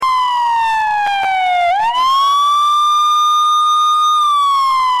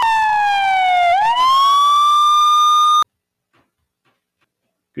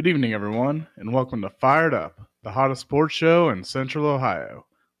Good evening, everyone, and welcome to Fired Up, the hottest sports show in Central Ohio.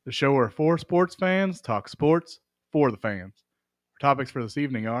 The show where four sports fans talk sports for the fans. Our topics for this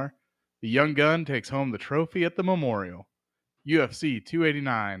evening are: the Young Gun takes home the trophy at the Memorial, UFC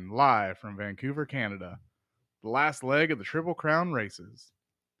 289 live from Vancouver, Canada, the last leg of the Triple Crown races.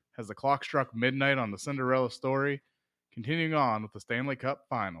 Has the clock struck midnight on the Cinderella story? Continuing on with the Stanley Cup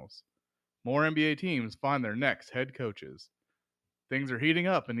Finals. More NBA teams find their next head coaches. Things are heating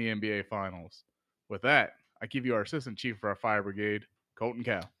up in the NBA Finals. With that, I give you our Assistant Chief for our Fire Brigade, Colton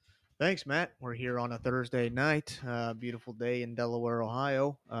Cow. Thanks, Matt. We're here on a Thursday night. Beautiful day in Delaware,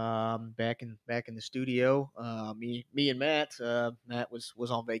 Ohio. Back in the studio. Me and Matt. Matt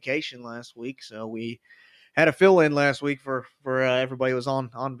was on vacation last week, so we had a fill in last week for everybody who was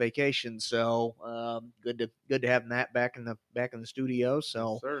on vacation. So good to have Matt back in the studio.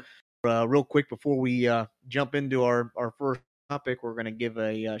 So Sir. real quick before we jump into our first topic, we're going to give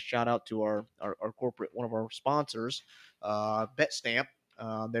a shout out to our corporate, one of our sponsors, BetStamp.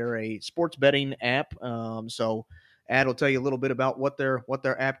 They're a sports betting app. So Ad will tell you a little bit about what their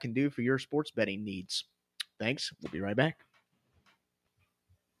app can do for your sports betting needs. Thanks. We'll be right back.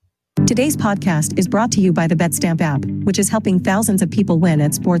 Today's podcast is brought to you by the BetStamp app, which is helping thousands of people win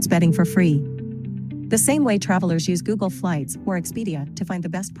at sports betting for free. The same way travelers use Google Flights or Expedia to find the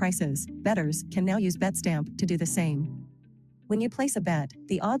best prices, bettors can now use BetStamp to do the same. When you place a bet,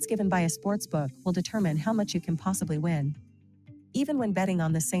 the odds given by a sportsbook will determine how much you can possibly win. Even when betting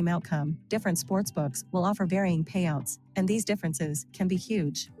on the same outcome, different sportsbooks will offer varying payouts, and these differences can be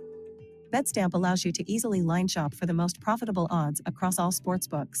huge. BetStamp allows you to easily line shop for the most profitable odds across all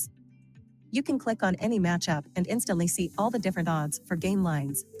sportsbooks. You can click on any matchup and instantly see all the different odds for game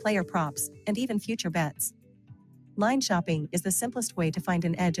lines, player props, and even future bets. Line shopping is the simplest way to find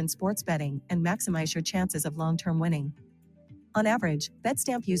an edge in sports betting and maximize your chances of long-term winning. On average,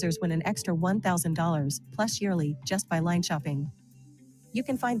 BetStamp users win an extra $1,000 plus yearly just by line shopping. You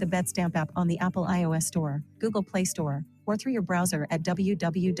can find the BetStamp app on the Apple iOS Store, Google Play Store, or through your browser at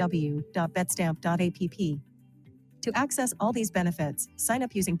www.betstamp.app. To access all these benefits, sign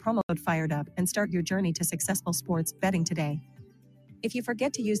up using promo code FIREDUP and start your journey to successful sports betting today. If you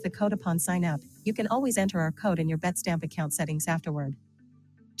forget to use the code upon sign up, you can always enter our code in your BetStamp account settings afterward.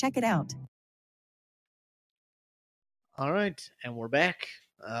 Check it out. All right, and we're back.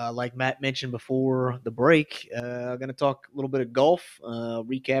 Like Matt mentioned before the break, I'm going to talk a little bit of golf,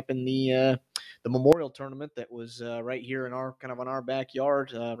 recapping the Memorial Tournament that was right here in our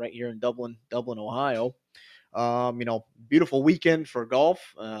backyard, right here in Dublin, Ohio. Beautiful weekend for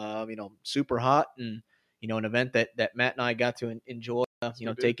golf. Super hot, and an event that Matt and I got to enjoy.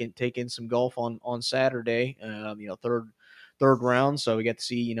 Taking some golf on Saturday. Third round, so we got to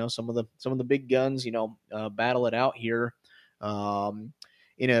see some of the big guns battle it out here. In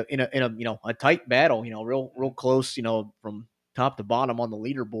a tight battle, real close, from top to bottom on the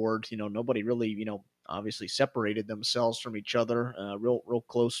leaderboard. Nobody really obviously separated themselves from each other. Real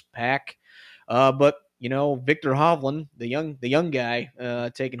close pack. But Viktor Hovland, the young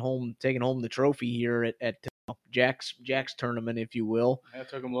guy, taking home the trophy here at Jack's tournament, if you will. Yeah, it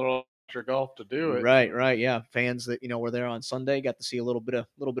took him a little extra golf to do it. Right. Yeah, fans that were there on Sunday got to see a little bit of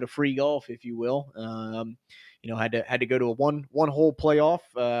free golf, if you will. Had to go to a one hole playoff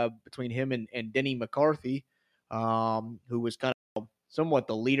between him and Denny McCarthy, who was kind of somewhat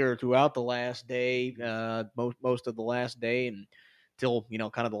the leader throughout the last day, most of the last day, and till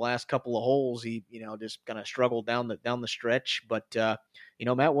kind of the last couple of holes, he just kind of struggled down the stretch. But Matt,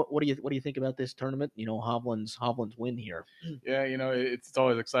 what do you think about this tournament? Hovland's win here. Yeah, it's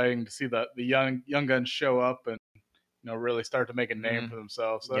always exciting to see the young guns show up and really start to make a name for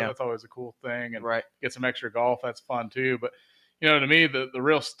themselves. So that's always a cool thing, and get some extra golf. That's fun too. But to me, the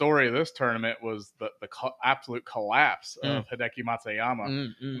real story of this tournament was the absolute collapse of Hideki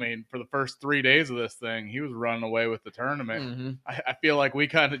Matsuyama. I mean, for the first 3 days of this thing, he was running away with the tournament. I feel like we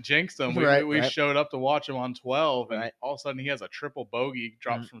kind of jinxed him. We showed up to watch him on 12, and all of a sudden he has a triple bogey,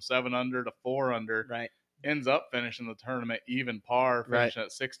 drops from 7 under to 4 under, ends up finishing the tournament even par, finishing at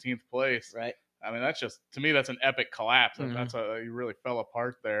 16th place. I mean, that's just, to me, that's an epic collapse. That's he really fell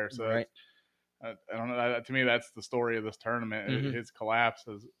apart there. So I don't know. To me, that's the story of this tournament. His collapse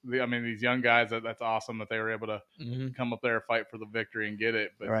is. These young guys. That's awesome that they were able to come up there, fight for the victory, and get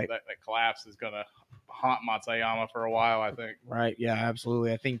it. But that collapse is going to haunt Matsuyama for a while, I think. Right. Yeah.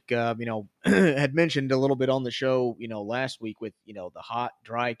 Absolutely. I think had mentioned a little bit on the show last week with the hot,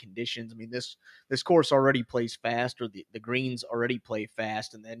 dry conditions. I mean, this course already plays fast, or the greens already play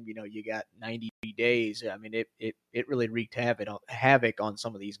fast, and then you got 90 days. I mean, it really wreaked havoc on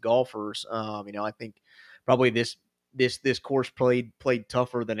some of these golfers. I think probably this this course played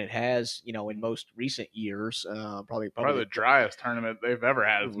tougher than it has, in most recent years. Probably the driest tournament they've ever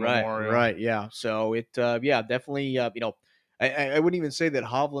had at the Memorial. Right, yeah. So it, definitely, I wouldn't even say that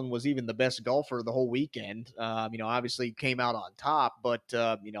Hovland was even the best golfer the whole weekend. Obviously came out on top, but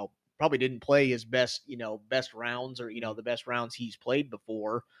probably didn't play his best rounds, or the best rounds he's played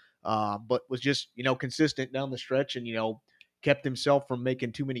before. But was just consistent down the stretch, and kept himself from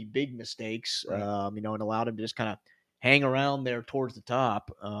making too many big mistakes. Right. And allowed him to just kind of hang around there towards the top.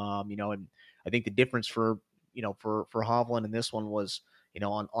 And I think the difference for Hovland in this one was, in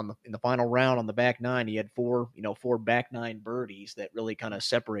the final round on the back nine, he had four back nine birdies that really kind of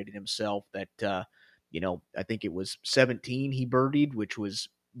separated himself. That, I think it was 17 he birdied, which was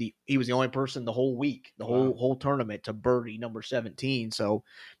he was the only person the whole week, whole tournament to birdie number 17. So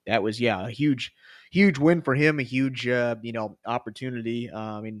that was, a huge win for him, a huge, opportunity.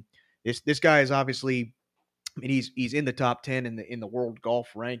 This guy is obviously, he's in the top 10 in the world golf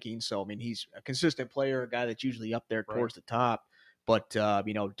ranking. So, he's a consistent player, a guy that's usually up there towards the top, but,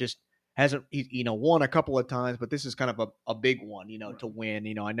 just hasn't, won a couple of times, but this is kind of a big one, to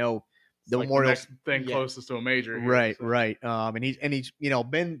win. I know the Memorial thing closest to a major. Here, right. And he's,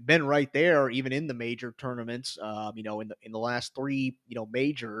 been right there, even in the major tournaments, in the last three,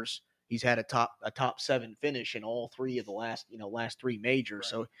 majors, he's had a top 7 finish in all three of the last 3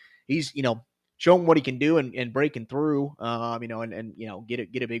 majors. Right. So he's, showing what he can do and breaking through, and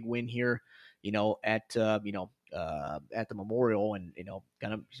get a big win here, at the Memorial, and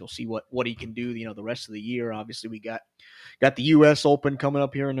kind of you'll see what he can do, the rest of the year. Obviously, we got the U.S. Open coming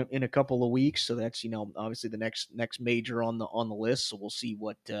up here in a couple of weeks, so that's obviously the next major on the list. So we'll see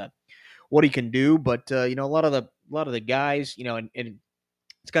what he can do, but a lot of the guys, and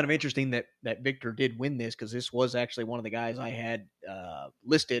it's kind of interesting that Viktor did win this, because this was actually one of the guys I had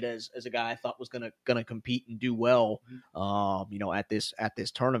listed as a guy I thought was gonna compete and do well, at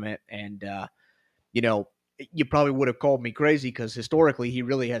this tournament. And you probably would have called me crazy, because historically he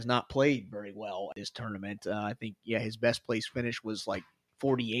really has not played very well at this tournament. I think his best place finish was like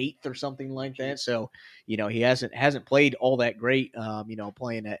 48th or something like that. So he hasn't played all that great,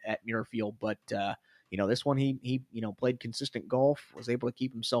 playing at Muirfield, but. This one he played consistent golf, was able to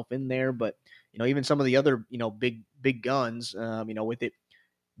keep himself in there. But even some of the other big guns, with it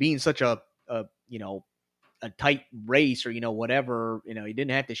being such a tight race, or whatever, he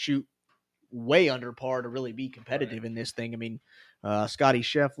didn't have to shoot way under par to really be competitive in this thing. Scotty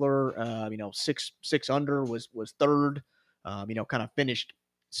Scheffler, 6 under was third. Kind of finished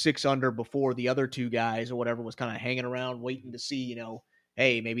 6 under before the other 2 guys or whatever, was kind of hanging around waiting to see,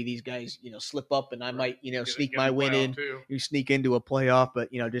 hey, maybe these guys, slip up and I might, sneak my win in. You sneak into a playoff,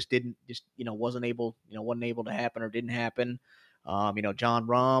 but just wasn't able to happen, or didn't happen. John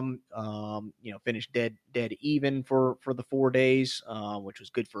Rahm, finished dead even for the 4 days, which was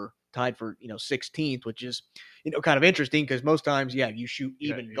good, for tied for 16th, which is kind of interesting, because most times, you shoot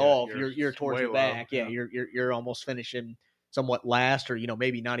even golf, you're towards the back, you're almost finishing somewhat last, or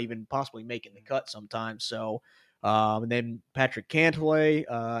maybe not even possibly making the cut sometimes. So. And then Patrick Cantlay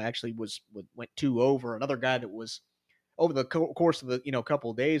actually went 2 over. Another guy that was, over the course of the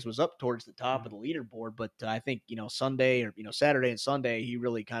couple of days, was up towards the top of the leaderboard. But I think Sunday, or Saturday and Sunday, he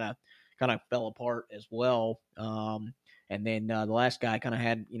really kind of fell apart as well. And then the last guy I kind of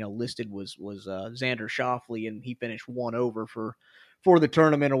had listed was Xander Schauffele, and he finished 1 over for the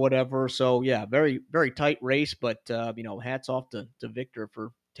tournament or whatever. So very very tight race, but hats off to Viktor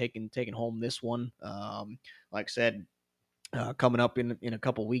for taking home this one. Like I said, coming up in a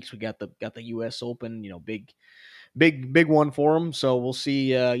couple of weeks, we got the U.S. Open, big one for him. So we'll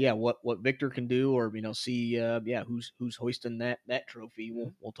see, what Viktor can do, or see, who's hoisting that trophy.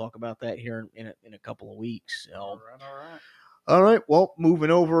 We'll talk about that here in a couple of weeks. So, all right. Well,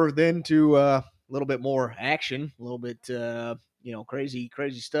 moving over then to a little bit more action, a little bit, crazy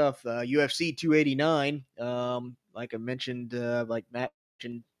stuff. UFC 289. Like I mentioned, like Matt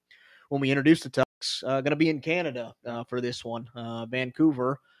mentioned when we introduced the talks, going to be in Canada for this one,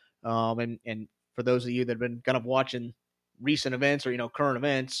 Vancouver. And for those of you that have been kind of watching recent events, or current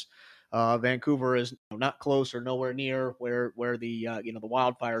events, Vancouver is not close or nowhere near where the the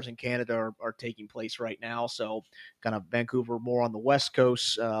wildfires in Canada are taking place right now. So kind of Vancouver more on the west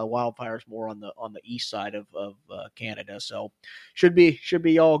coast, wildfires more on the east side of Canada. So should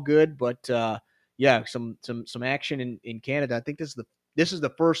be all good. But some action in Canada. I think this is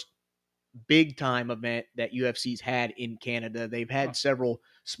the first big time event that UFC's had in Canada. They've had several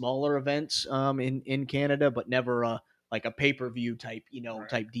smaller events in Canada, but never like a pay-per-view type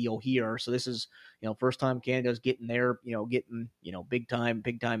type deal here. So this is first time Canada's getting there, getting big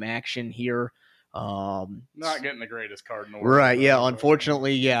time action here. Not getting the greatest card in the world. Right. Yeah.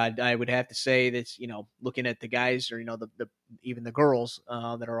 Unfortunately, yeah, I would have to say that's, looking at the guys or, the even the girls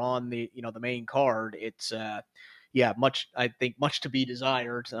that are on the, the main card, it's, I think much to be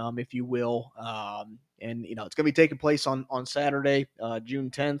desired, if you will. And, it's going to be taking place on Saturday, June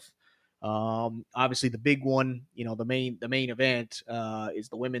 10th. Obviously the big one, the main event, is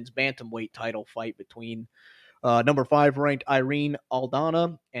the women's bantamweight title fight between number 5 ranked Irene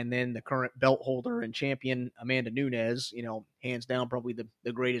Aldana, and then the current belt holder and champion Amanda Nunes. Hands down, probably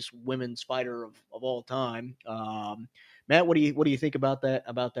the greatest women's fighter of all time. Matt, what do you think about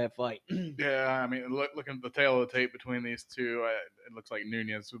that fight? Yeah, I mean, looking at the tail of the tape between these two, it looks like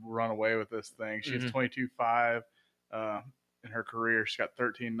Nunes would run away with this thing. She's 22-5 in her career. She's got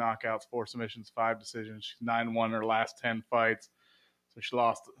 13 knockouts, 4 submissions, 5 decisions. She's 9-1 in her last 10 fights. So she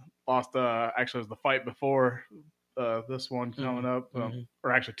lost. Actually, it was the fight before this one coming up,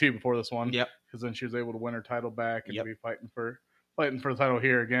 or actually 2 before this one. Yep. Because then she was able to win her title back and be fighting for the title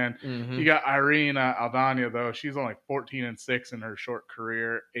here again. You got Irene Aldana, though. She's only 14-6 in her short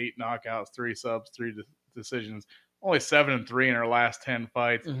career, 8 knockouts, 3 subs, 3 decisions. Only 7-3 in her last 10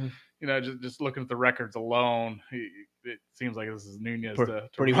 fights. Just looking at the records alone, it seems like this is Nunes to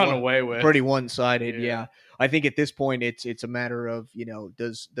run away with. Pretty one-sided, yeah. I think at this point it's a matter of,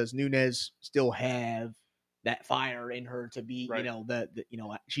 does Nunes still have that fire in her to be, that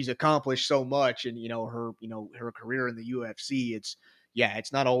she's accomplished so much, and her career in the UFC. It's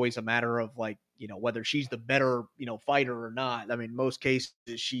not always a matter of like, whether she's the better fighter or not. I mean, most cases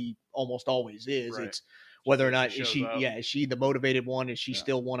she almost always is. Right. It's whether or not is she the motivated one? Does she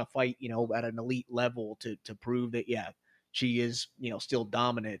still want to fight, at an elite level to prove that, she is, still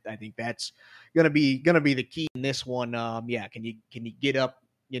dominant. I think that's gonna be the key in this one. Can you get up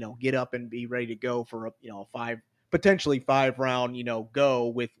and be ready to go for a potentially 5 round, go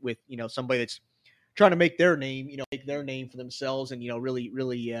with somebody that's trying to make their name, for themselves, and really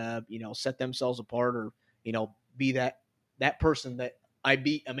set themselves apart, or be that person that I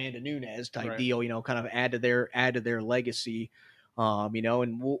beat Amanda Nunes type deal, kind of add to their legacy,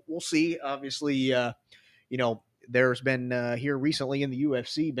 and we'll see. Obviously, there's been here recently in the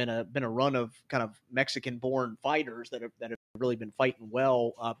UFC been a run of kind of Mexican born fighters that have really been fighting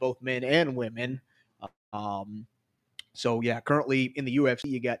well, both men and women. Currently in the UFC,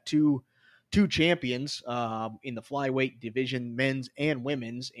 you got two champions in the flyweight division, men's and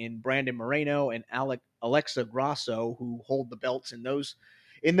women's, in Brandon Moreno and Alexa Grasso, who hold the belts in those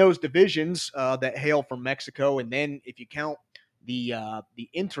divisions that hail from Mexico. And then if you count the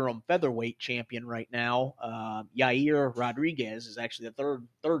interim featherweight champion right now, Yair Rodriguez is actually the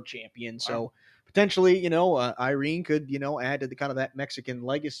third champion. Wow. So potentially, Irene could, add to the kind of that Mexican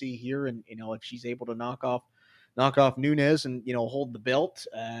legacy here, and if she's able to knock off Nunes and hold the belt,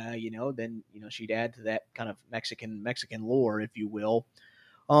 then she'd add to that kind of Mexican lore, if you will.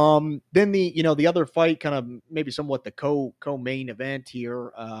 Then the other fight, kind of maybe somewhat the co-main event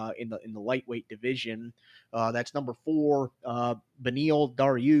here in the lightweight division. That's number 4 Beneil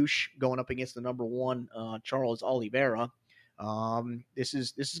Dariush going up against the number 1 Charles Oliveira. This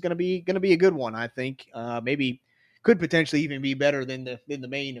is going to be a good one, I think. Maybe could potentially even be better than the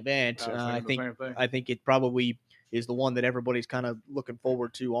main event. I think it probably is the one that everybody's kind of looking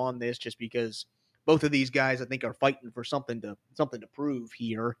forward to on this, just because both of these guys, I think, are fighting for something to prove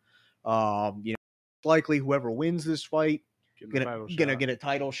here. Likely whoever wins this fight gonna get a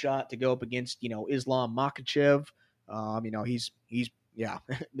title shot to go up against Islam Makhachev. He's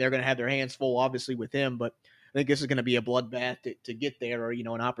they're gonna have their hands full, obviously, with him, but I think this is gonna be a bloodbath to get there, or an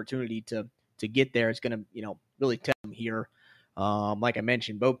opportunity to get there. It's gonna really test them here. Like I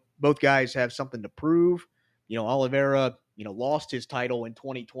mentioned, both guys have something to prove. Oliveira lost his title in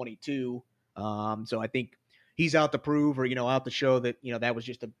 2022. So I think he's out to prove, or out to show that that was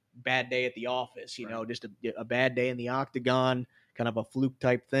just a bad day at the office, just a bad day in the octagon, kind of a fluke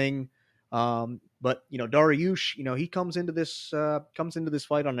type thing. But Dariush, he comes into this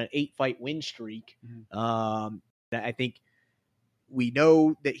fight on an 8-fight win streak. I think we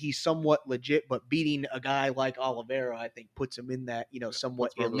know that he's somewhat legit, but beating a guy like Oliveira, I think, puts him in that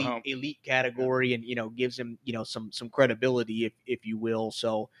somewhat elite category, and gives him some credibility, if you will.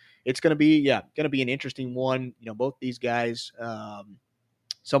 So it's gonna be an interesting one. Both these guys,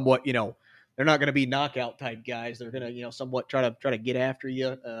 somewhat, they're not gonna be knockout type guys. They're gonna somewhat try to get after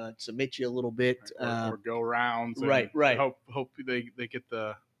you, submit you a little bit, or go rounds. Right. Hope they get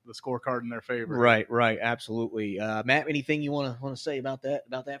the scorecard in their favor. Right, absolutely. Matt, anything you want to say about that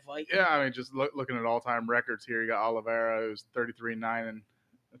fight? Yeah, I mean, just looking at all-time records here, you got Oliveira, who's 33-9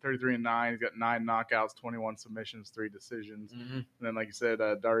 33-9. He's got 9 knockouts, 21 submissions, 3 decisions. And then, like you said,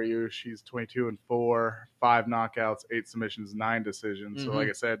 Dariush, he's 22-4, 5 knockouts, 8 submissions, 9 decisions. So, like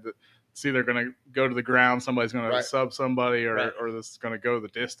I said, it's either going to go to the ground, somebody's going to sub somebody, or this is going to go the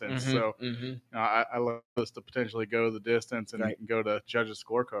distance. So I love this to potentially go the distance and go to judges'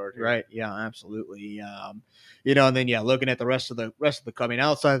 scorecard here. Right. Yeah, absolutely. And then looking at the rest of the coming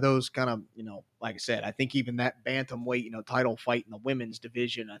outside of those kind of, like I said, I think even that bantamweight, title fight in the women's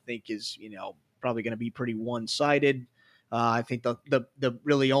division, I think is, probably going to be pretty one-sided. I think the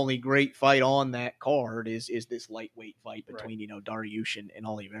really only great fight on that card is this lightweight fight between Dariush and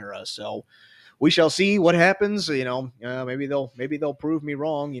Oliveira. So we shall see what happens. Maybe they'll prove me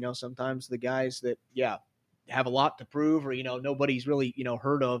wrong. Sometimes the guys that have a lot to prove, or nobody's really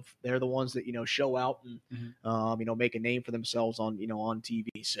heard of, they're the ones that show out and make a name for themselves on on TV.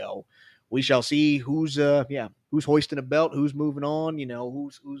 So we shall see who's hoisting a belt, who's moving on,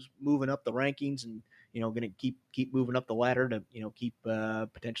 who's moving up the rankings, and going to keep moving up the ladder to keep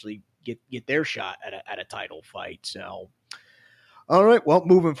potentially get their shot at a title fight. So, all right, well,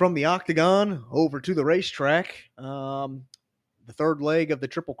 moving from the octagon over to the racetrack, the third leg of the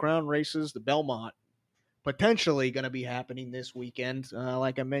Triple Crown races, the Belmont, potentially going to be happening this weekend.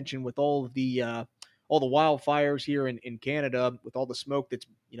 Like I mentioned, with all the wildfires here in Canada, with all the smoke that's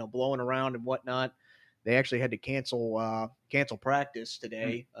blowing around and whatnot, they actually had to cancel practice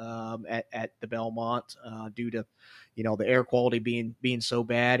today at the Belmont due to the air quality being so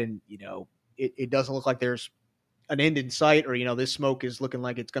bad, and it doesn't look like there's an end in sight, or this smoke is looking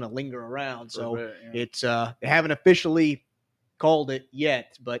like it's going to linger around. So it's they haven't officially called it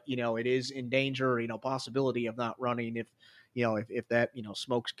yet, but it is in danger, possibility of not running if that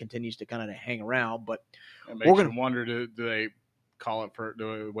smoke continues to kind of hang around. But it makes you wonder, do they call it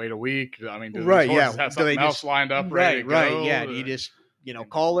do they wait a week? I mean, do these horses have something else lined up ready to go? Yeah, do you just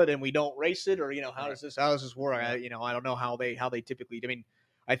call it and we don't race it, or how does this work? I don't know how they typically. I mean,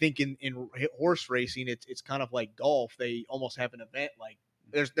 I think in horse racing, it's kind of like golf. They almost have an event, like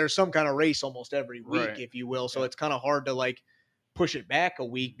there's some kind of race almost every week, if you will. So it's kind of hard to push it back a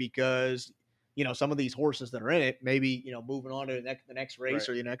week, because some of these horses that are in it maybe moving on to the next race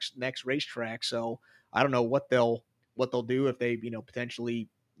or the next racetrack. So I don't know what they'll do if they potentially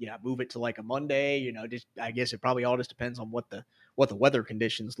move it to like a Monday. Just I guess it probably all just depends on what the weather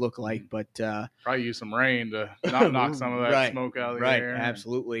conditions look like. But probably use some rain to not knock some of that smoke out of the air.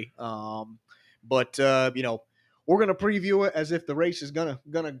 Absolutely. But we're gonna preview it as if the race is gonna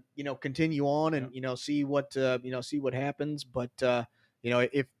continue on, and see what happens. But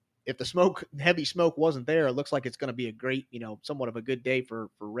if the heavy smoke wasn't there, it looks like it's gonna be a great somewhat of a good day for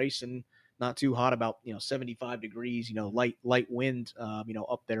racing. Not too hot, about 75 degrees, light wind,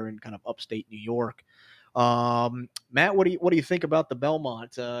 up there in kind of upstate New York. Matt, what do you think about the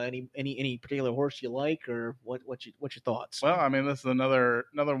Belmont? Any particular horse you like, or what's your thoughts? Well, I mean, this is another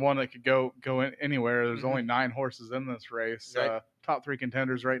one that could go anywhere. There's only 9 horses in this race. Right. Top 3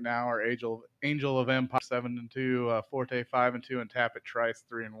 contenders right now are Angel of Empire 7-2, Forte 5-2, and Tappet Trice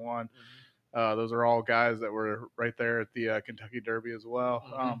 3-1. Those are all guys that were right there at the Kentucky Derby as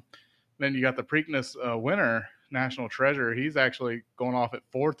well. Then you got the Preakness winner, National Treasure. He's actually going off at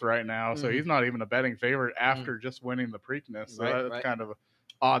 4th right now, so he's not even a betting favorite after just winning the Preakness. So that's kind of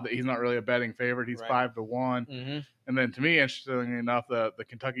odd that he's not really a betting favorite. He's 5-1. And then, to me, interestingly enough, the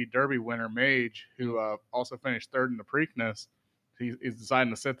Kentucky Derby winner, Mage, who also finished 3rd in the Preakness, he's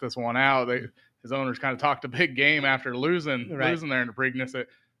deciding to sit this one out. His owners kind of talked a big game after losing there in the Preakness. That,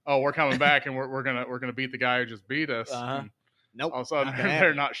 we're coming back and we're gonna beat the guy who just beat us. Nope. All of a sudden,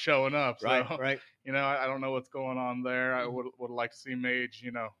 they're not showing up. So, right. I don't know what's going on there. I would like to see Mage,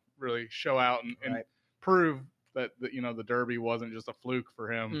 really show out and prove that the Derby wasn't just a fluke for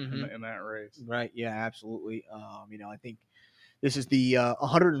him in that race. Right. Yeah, absolutely. I think this is the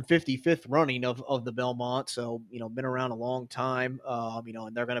 155th running of the Belmont. So, been around a long time,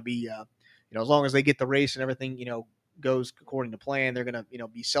 and they're going to be, as long as they get the race and everything, goes according to plan, they're going to,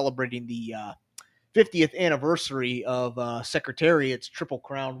 be celebrating the 50th anniversary of Secretariat's Triple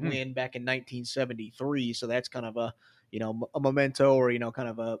Crown win back in 1973. So that's kind of a memento, or kind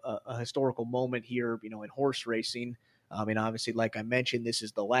of a historical moment here, in horse racing. Obviously, like I mentioned, this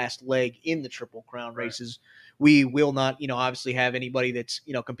is the last leg in the Triple Crown races. We will not, obviously have anybody that's,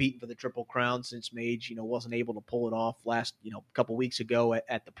 competing for the Triple Crown, since Mage, wasn't able to pull it off last, couple weeks ago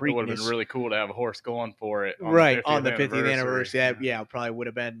at the Preakness. It would have been really cool to have a horse going for it. On the 50th anniversary. Yeah, probably would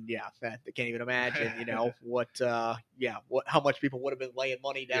have been, I can't even imagine, how much people would have been laying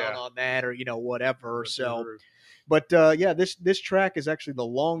money down on that, or, whatever. So, but this track is actually the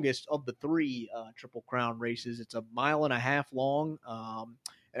longest of the 3 Triple Crown races. It's a 1.5 miles long.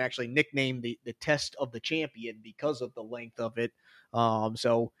 actually nicknamed the Test of the Champion because of the length of it.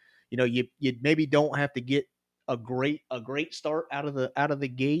 So you maybe don't have to get a great start out of the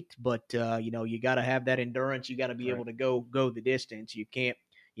gate, but you got to have that endurance. You got to be able to go the distance. You can't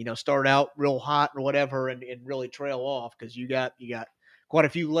start out real hot or whatever and really trail off, because you got quite a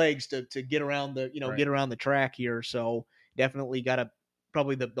few legs to get around the get around the track here. So definitely got to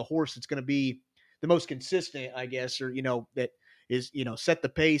probably the horse that's going to be the most consistent, I guess, or that is set the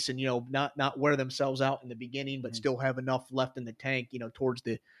pace and not wear themselves out in the beginning, but still have enough left in the tank towards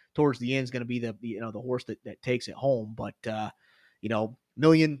the end is going to be the horse that takes it home. But $1.5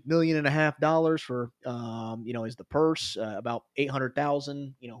 million for is the purse, about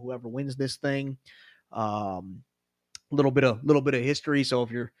 800,000 whoever wins this thing. Little bit of history. So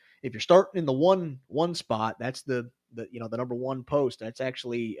if you're starting in the one spot, that's the number one post. That's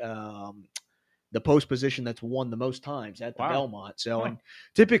actually the post position that's won the most times at the Belmont. So and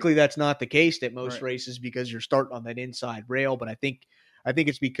typically that's not the case at most races, because you're starting on that inside rail. But I think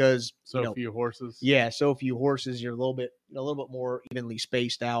it's because few horses. Yeah, so few horses. You're a little bit more evenly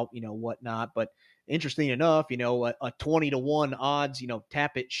spaced out, whatnot. But interesting enough, a 20-1 odds,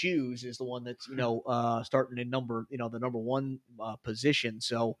 Tapit Shoes is the one that's starting in the number one position.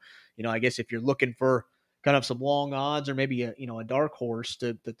 So I guess if you're looking for kind of some long odds, or maybe a dark horse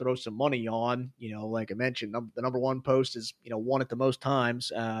to throw some money on, like I mentioned, the number one post is won it the most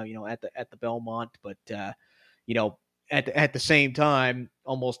times at the Belmont. But at the same time,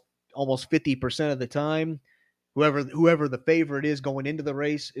 almost 50% of the time, whoever the favorite is going into the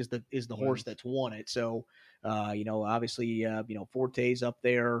race is the horse that's won it. So obviously Forte's up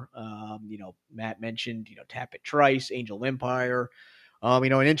there. Matt mentioned Tapit Trice, Angel Empire. And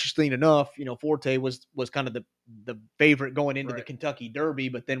interesting enough, Forte was kind of the favorite going into the Kentucky Derby,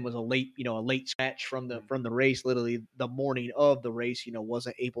 but then was a late scratch from the race. Literally the morning of the race,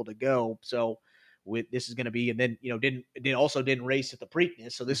 wasn't able to go. So this is going to be, and then didn't race at the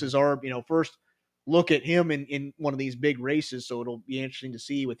Preakness. So this is our first look at him in one of these big races. So it'll be interesting to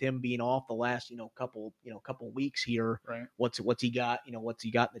see, with him being off the last couple weeks here, what's he got what's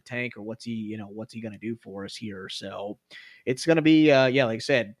he got in the tank, or what's he going to do for us here. So it's going to be like I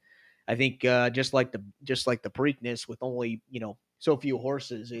said, I think just like the Preakness, with only so few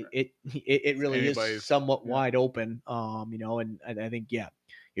horses, it really is somewhat wide open. And I think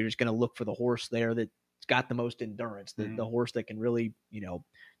you're just going to look for the horse there that's got the most endurance, the horse that can really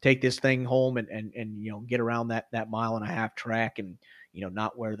take this thing home and get around that 1.5 mile track and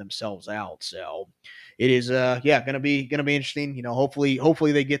not wear themselves out. So it is going to be interesting.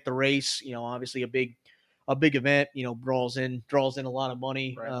 Hopefully they get the race. Obviously a big event, draws in a lot of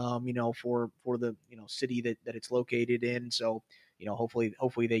money for the city that it's located in. So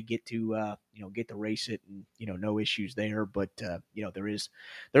hopefully they get to race it, and no issues there. But there is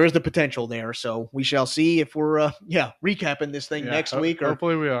the potential there. So we shall see if we're recapping this thing next week. Or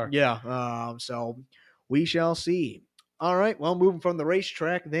hopefully we are. So we shall see. All right. Well, moving from the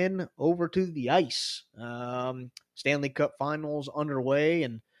racetrack then over to the ice. Stanley Cup Finals underway,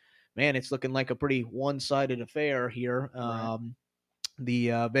 and man, it's looking like a pretty one-sided affair here.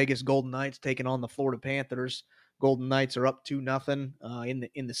 The Vegas Golden Knights taking on the Florida Panthers. Golden Knights are up 2-0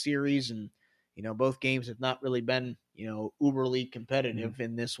 in the series, and both games have not really been uberly competitive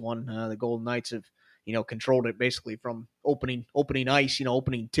in this one. The Golden Knights have controlled it basically from opening ice,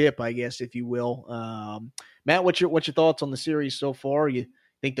 opening tip, I guess, if you will. Matt, what's your thoughts on the series so far? You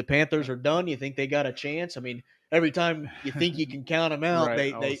think the Panthers are done? You think they got a chance? I mean, every time you think you can count them out,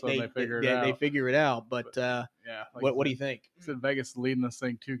 they figure it out. But what do you think? Said Vegas leading this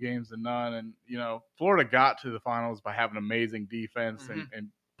thing 2-0, and Florida got to the finals by having amazing defense and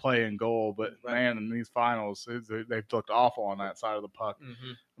play and goal. But man, in these finals, they've looked awful on that side of the puck.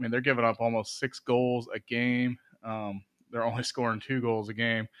 I mean, they're giving up almost 6 goals a game. They're only scoring 2 goals a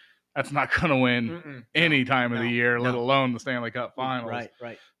game. That's not going to win any time of the year, let alone the Stanley Cup Finals.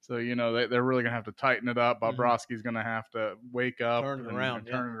 Right. So, they're really going to have to tighten it up. Bobrovsky's going to have to wake up and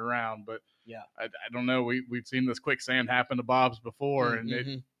turn it around. But I don't know. We've seen this quicksand happen to Bob's before, and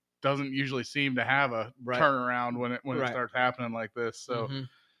it doesn't usually seem to have a turnaround when it starts happening like this. So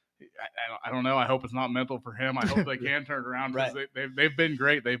I don't know. I hope it's not mental for him. I hope they can turn it around, because they've been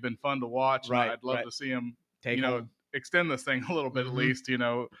great. They've been fun to watch. I'd love to see them, extend this thing a little bit at least.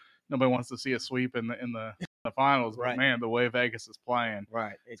 Nobody wants to see a sweep in the finals, but man, the way Vegas is playing,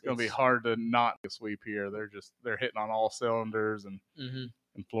 it's going to be hard to not get a sweep here. They're hitting on all cylinders, and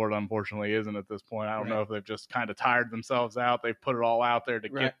Florida unfortunately isn't at this point. I don't know if they've just kind of tired themselves out. They've put it all out there to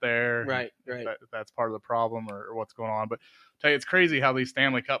get there. If that's part of the problem or what's going on. But I'll tell you, it's crazy how these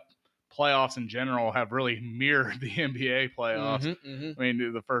Stanley Cup playoffs in general have really mirrored the NBA playoffs. I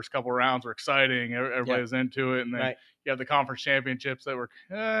mean, the first couple rounds were exciting. Everybody was into it. And then you have the conference championships that were,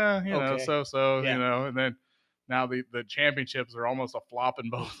 so, and then now the championships are almost a flop in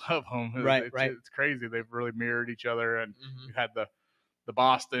both of them. It's crazy. They've really mirrored each other. And you had the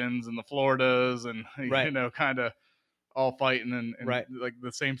Bostons and the Floridas and, kind of all fighting in like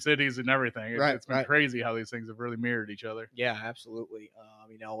the same cities and everything. It's been crazy how these things have really mirrored each other. Yeah, absolutely.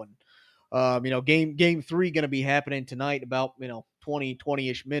 Game 3 going to be happening tonight about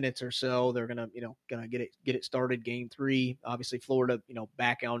 20-ish minutes or so. They're gonna get it started. Game 3, obviously Florida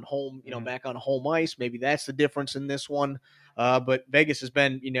back on home back on home ice. Maybe that's the difference in this one. But Vegas has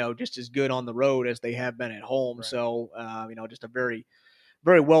been just as good on the road as they have been at home. Right. So just a very,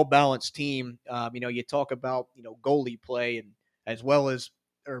 very well balanced team. You talk about goalie play and as well as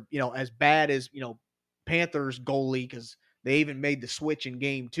as bad as Panthers goalie, because they even made the switch in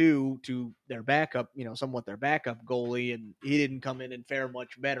game 2 to their backup, somewhat their backup goalie, and he didn't come in and fare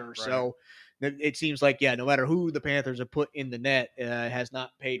much better. Right. So it seems like, no matter who the Panthers have put in the net, has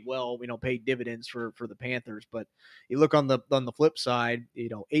not paid paid dividends for the Panthers. But you look on the flip side,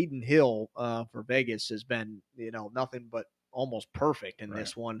 Adin Hill for Vegas has been, nothing but almost perfect in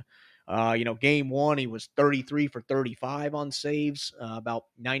this one. Game 1, he was 33 for 35 on saves, about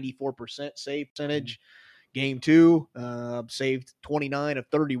 94% save percentage. Game 2, saved 29 of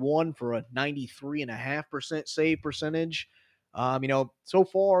 31 for a 93.5% save percentage. So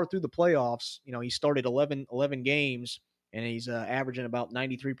far through the playoffs, he started 11 games and he's averaging about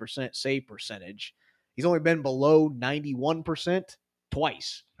 93% save percentage. He's only been below 91%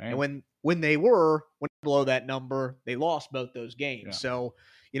 twice. Man. And when they were below that number, they lost both those games. Yeah. So,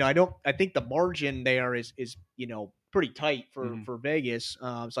 I think the margin there is pretty tight for Vegas.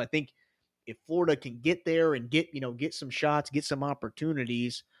 So I think if Florida can get there and get some shots, get some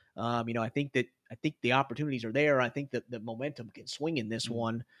opportunities, I think the opportunities are there. I think that the momentum can swing in this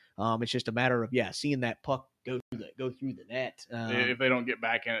one. It's just a matter of seeing that puck go through the net. If they don't get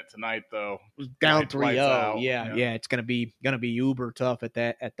back in it tonight, though, down 3-0, it's gonna be uber tough at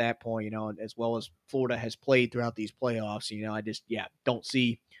that point. As well as Florida has played throughout these playoffs. I just don't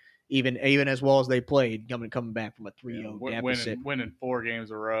see. Even as well as they played, coming back from a 3-0 deficit. Winning 4 games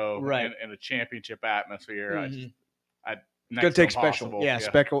in a row in a championship atmosphere. It's going to take special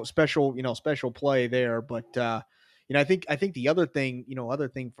play there. But, I think the other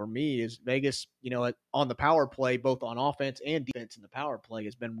thing for me is Vegas, on the power play, both on offense and defense in the power play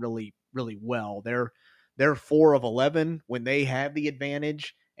has been really, really well. They're 4 of 11 when they have the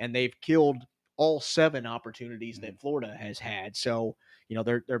advantage, and they've killed all 7 opportunities that Florida has had. So,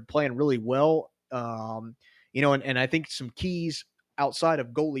 they're playing really well. And I think some keys outside of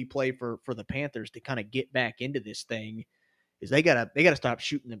goalie play for the Panthers to kind of get back into this thing is they gotta stop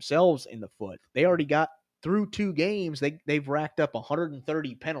shooting themselves in the foot. They already got through 2 games. They've racked up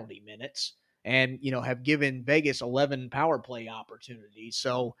 130 penalty minutes and, have given Vegas 11 power play opportunities.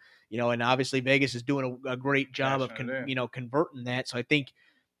 So, and obviously Vegas is doing a great job of converting that. So I think,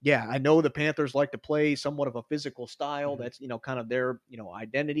 I know the Panthers like to play somewhat of a physical style. That's, kind of their,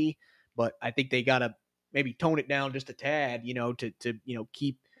 identity. But I think they got to maybe tone it down just a tad, to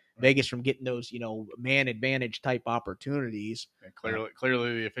keep Vegas from getting those, man advantage type opportunities. And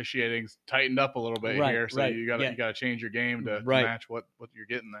clearly the officiating's tightened up a little bit here. So you got to change your game to match what you're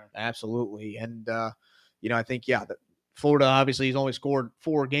getting there. Absolutely. And, I think, Florida obviously has only scored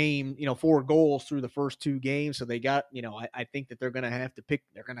 4 goals through the first 2 games. So they got, I think that they're going to have to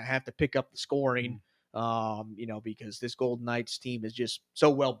pick up the scoring, because this Golden Knights team is just so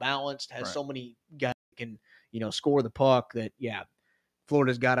well balanced, has so many guys that can, score the puck that,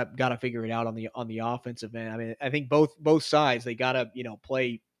 Florida's got to figure it out on the offensive end. I mean, I think both sides, they got to,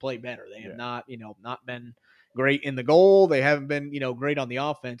 play better. They have not been great in the goal. They haven't been, great on the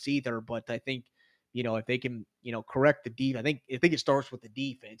offense either, but I think, if they can, correct the defense, I think it starts with the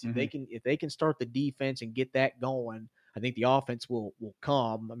defense. If they can start the defense and get that going, I think the offense will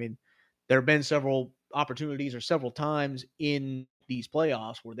come. I mean, there have been several opportunities or several times in these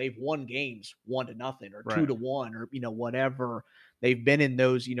playoffs where they've won games 1-0 or 2-1 or, whatever. They've been in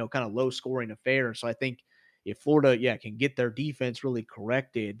those, kind of low scoring affairs. So I think if Florida, can get their defense really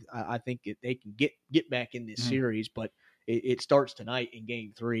corrected, I think they can get back in this series, but it starts tonight in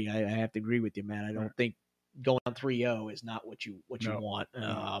game 3. I have to agree with you, man. I don't think going on 3-0 is not what you want.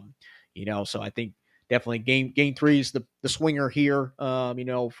 So I think definitely game 3 is the swinger here.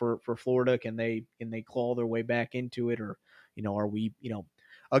 For Florida, can they claw their way back into it, or are we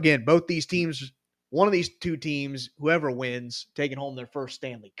again, both these teams, one of these 2 teams, whoever wins, taking home their first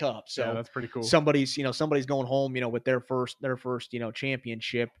Stanley Cup. So that's pretty cool. Somebody's going home, with their first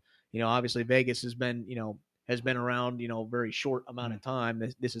championship. obviously Vegas has been around, very short amount of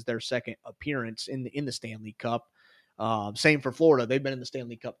time. This is their second appearance in the Stanley Cup. Same for Florida. They've been in the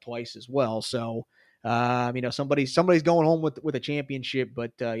Stanley Cup twice as well. So, somebody's going home with a championship,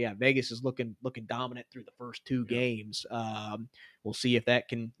 but Vegas is looking dominant through the first two games. We'll see if that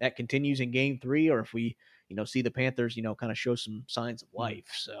continues in game 3, or if we, see the Panthers, kind of show some signs of life.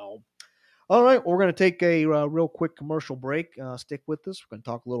 So, all right, we're going to take a real quick commercial break. Stick with us. We're going to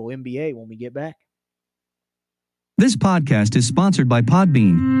talk a little NBA when we get back. This podcast is sponsored by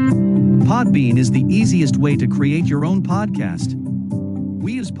Podbean. Podbean is the easiest way to create your own podcast.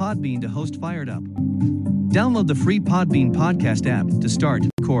 We use Podbean to host Fired Up. Download the free Podbean podcast app to start,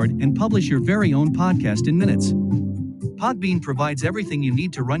 record, and publish your very own podcast in minutes. Podbean provides everything you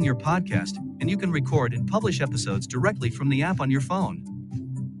need to run your podcast, and you can record and publish episodes directly from the app on your phone.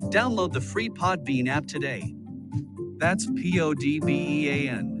 Download the free Podbean app today. That's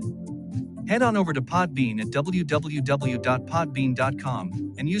Podbean. Head on over to Podbean at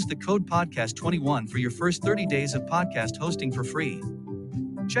www.podbean.com and use the code podcast21 for your first 30 days of podcast hosting for free.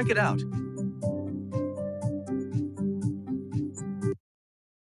 Check it out.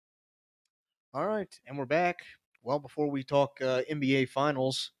 All right, and we're back. Well, before we talk NBA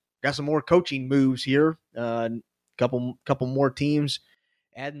Finals, got some more coaching moves here. Couple more teams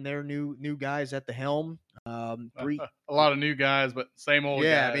adding their new guys at the helm. A lot of new guys, but same old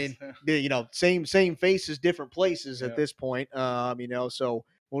guys. I mean, same faces, different places at this point. So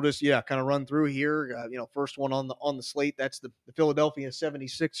we'll just kind of run through here. First one on the slate, that's the Philadelphia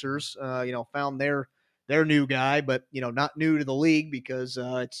 76ers. Found their new guy, but not new to the league, because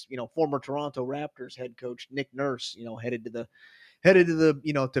it's former Toronto Raptors head coach Nick Nurse. Headed to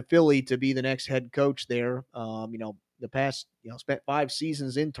to Philly to be the next head coach there. The past, spent 5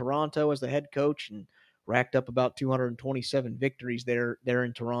 seasons in Toronto as the head coach and racked up about 227 victories there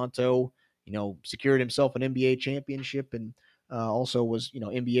in Toronto. Secured himself an NBA championship, and also was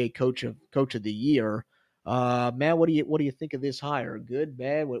NBA coach of the year. Matt, what do you think of this hire? Good,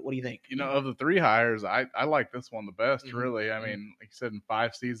 bad? What do you think? Of the 3 hires, I like this one the best, really. I mean, like you said, in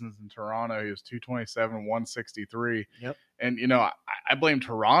 5 seasons in Toronto, he was 227, 163. Yep. And I blame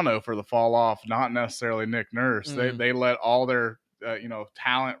Toronto for the fall off, not necessarily Nick Nurse. They let all their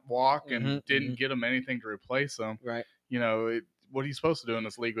talent walk and didn't get him anything to replace them. Right. What are you supposed to do in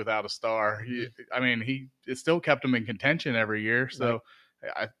this league without a star? It still kept him in contention every year. So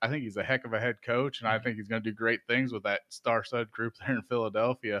I think he's a heck of a head coach, and I think he's going to do great things with that star-studded group there in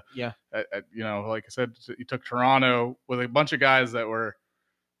Philadelphia. Yeah. Like I said, he took Toronto with a bunch of guys that were,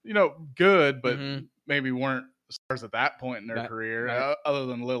 good, but maybe weren't stars at that point in their career, other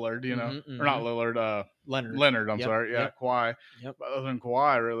than Lillard, or not Lillard, Leonard. I'm sorry. Yeah. Kawhi. Yep. But other than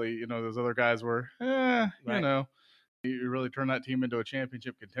Kawhi, really, those other guys were, you really turn that team into a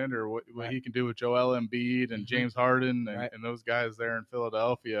championship contender. What he can do with Joel Embiid and James Harden and those guys there in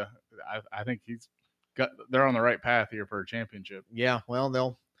Philadelphia, I think they're on the right path here for a championship. Yeah,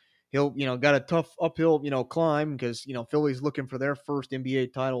 well, he'll got a tough uphill climb, because Philly's looking for their first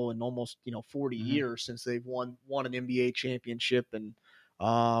NBA title in almost 40 years since they've won an NBA championship. And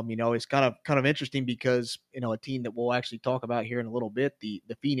it's kind of interesting, because a team that we'll actually talk about here in a little bit, the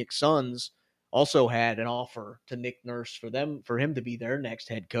Phoenix Suns, also had an offer to Nick Nurse for him to be their next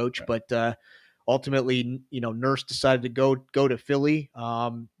head coach, but ultimately, Nurse decided to go to Philly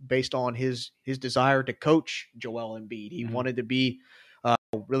based on his desire to coach Joel Embiid. He wanted to be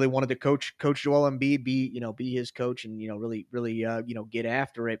really wanted to coach Joel Embiid, be his coach, and really get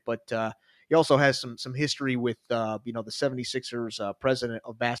after it. But he also has some history with the 76ers president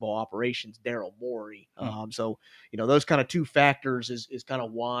of basketball operations, Daryl Morey. So those kind of 2 factors is kind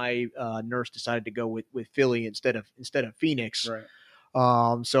of why Nurse decided to go with Philly instead of Phoenix. Right.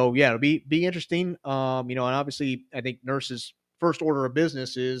 So it'll be interesting. And obviously I think Nurse's first order of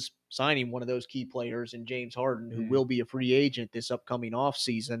business is signing one of those key players in James Harden, who will be a free agent this upcoming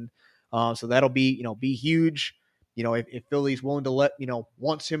offseason. So that'll be huge. If Philly's willing to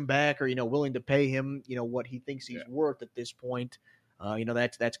wants him back, or, willing to pay him, what he thinks he's worth at this point,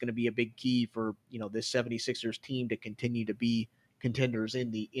 that's going to be a big key for, this 76ers team to continue to be contenders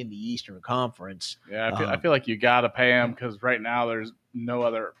in the Eastern Conference. Yeah. I feel like you got to pay him, because right now there's no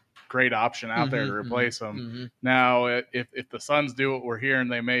other great option out there to replace him. Now, if the Suns do what we're hearing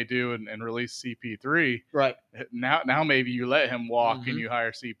they may do and release CP3, right now maybe you let him walk and you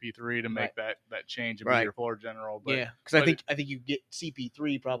hire CP3 to make that change and be your floor general. But because I think you get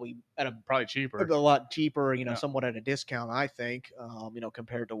CP3 probably cheaper, a lot cheaper, somewhat at a discount, I think,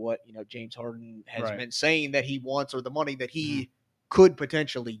 compared to what James Harden has been saying that he wants, or the money that he could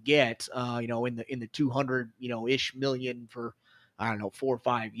potentially get, in the 200 ish million for I don't know, 4 or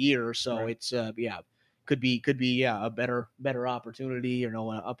 5 years. So it's could be a better opportunity,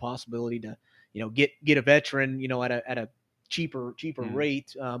 a possibility to get a veteran at a cheaper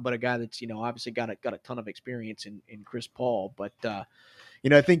rate, but a guy that's obviously got a ton of experience in Chris Paul. But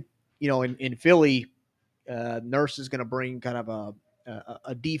I think in Philly, Nurse is going to bring kind of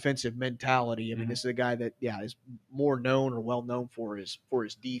a defensive mentality. I mean, this is a guy that is more known or well known for his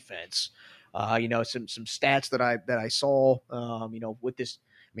defense. Some stats that I saw with this.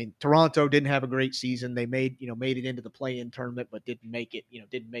 I mean, Toronto didn't have a great season. They made it into the play-in tournament, but didn't make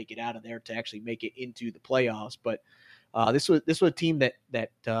it out of there to actually make it into the playoffs. But this was a team that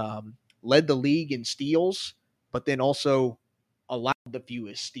led the league in steals, but then also allowed the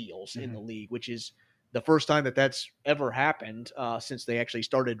fewest steals in the league, which is the first time that's ever happened since they actually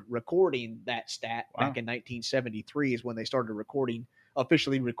started recording that stat back in 1973 is when they started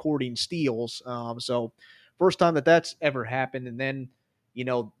officially recording steals. So first time that's ever happened. And then,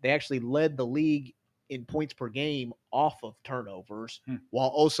 they actually led the league in points per game off of turnovers while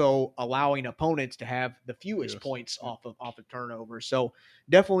also allowing opponents to have the fewest points off of turnovers. So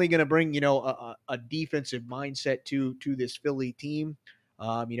definitely going to bring, a defensive mindset to this Philly team.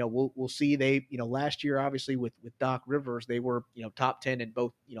 We'll see. They, last year, obviously with Doc Rivers, they were, top 10 in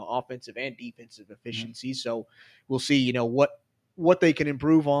both, offensive and defensive efficiency. So we'll see, what they can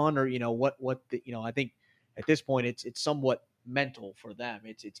improve on, or, I think at this point it's somewhat mental for them.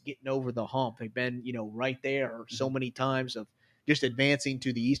 It's getting over the hump. They've been, right there so many times of just advancing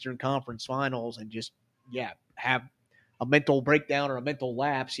to the Eastern Conference Finals and just, have a mental breakdown or a mental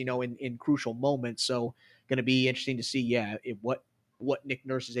lapse, in crucial moments. So going to be interesting to see, what Nick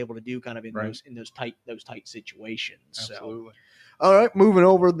Nurse is able to do kind of in those tight situations. Absolutely. So, all right, moving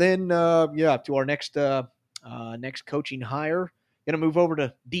over then, to our next coaching hire. Going to move over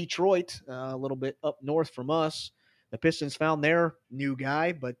to Detroit, a little bit up north from us. The Pistons found their new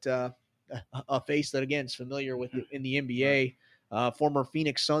guy, but a face that, again, is familiar with in the NBA. Former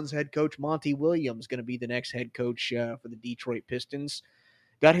Phoenix Suns head coach Monty Williams going to be the next head coach for the Detroit Pistons.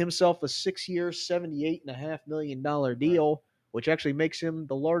 Got himself a 6-year, $78.5 million deal, which actually makes him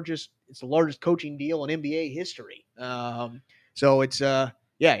the largest coaching deal in NBA history. So it's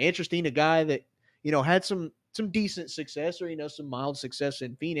interesting. A guy that had some decent success, or some mild success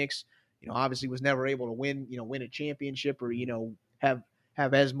in Phoenix. Obviously was never able to win a championship, or have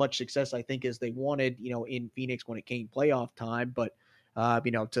as much success, I think, as they wanted in Phoenix when it came playoff time. But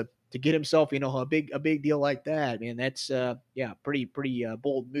to get himself a big deal like that, man, that's pretty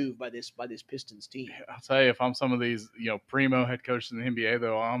bold move by this Pistons team. I'll tell you, if I'm some of these primo head coaches in the NBA,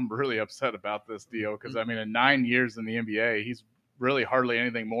 though, I'm really upset about this deal because I mean, in 9 years in the NBA, he's really hardly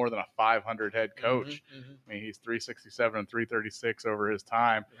anything more than a 500 head coach. I mean, he's 367 and 336 over his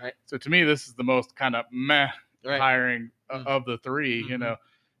time. Right. So to me, this is the most kind of hiring of the three.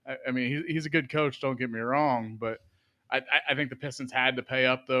 I mean, he's a good coach. Don't get me wrong, but I think the Pistons had to pay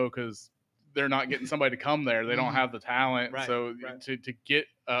up, though, because they're not getting somebody to come there. They don't have the talent. So to get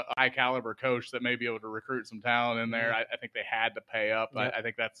a high caliber coach that may be able to recruit some talent in there, I think they had to pay up. Yep. I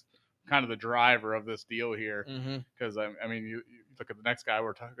think that's kind of the driver of this deal here. Because, I mean, you look at the next guy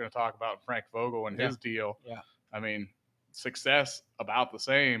we're going to talk about, Frank Vogel, and his deal. I mean, success about the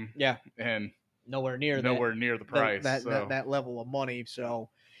same. And nowhere near the price. That level of money. So,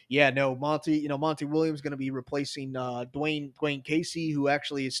 Monty Williams going to be replacing Dwayne Casey, who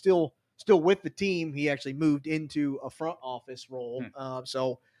actually is still with the team. He actually moved into a front office role.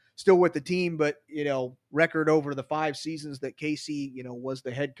 So still with the team, but, record over the 5 seasons that Casey, was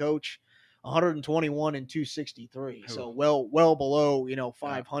the head coach, 121 and 263. So well below,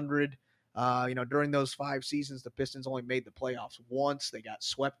 500. During those 5 seasons, the Pistons only made the playoffs once. They got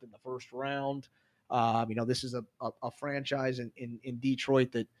swept in the first round. This is a franchise in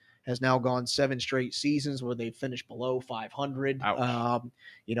Detroit that has now gone 7 straight seasons where they've finished below 500.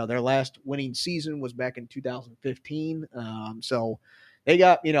 Their last winning season was back in 2015. So they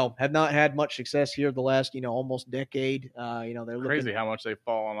have not had much success here the last, almost decade. They're crazy how much they've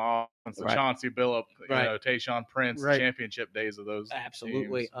fallen off since the Chauncey Billups, Tayshaun Prince championship days of those.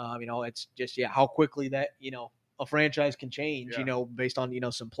 Absolutely. Teams. It's just, how quickly that, a franchise can change, based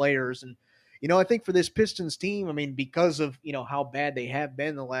on, some players. And, I think for this Pistons team, I mean, because of, how bad they have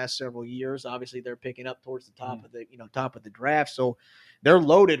been the last several years, obviously they're picking up towards the top of the, top of the draft. So they're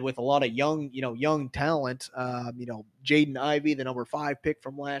loaded with a lot of young talent. Jaden Ivey, the number 5 pick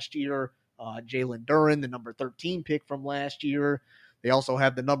from last year, Jalen Duren, the number 13 pick from last year. They also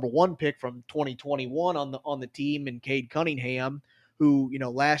have the number 1 pick from 2021 on the team, and Cade Cunningham, who,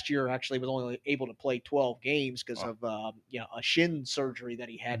 last year actually was only able to play 12 games because of, a shin surgery that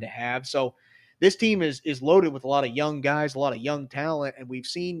he had to have. So this team is loaded with a lot of young guys, a lot of young talent, and we've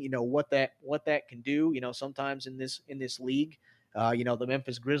seen, what that can do, sometimes in this league. The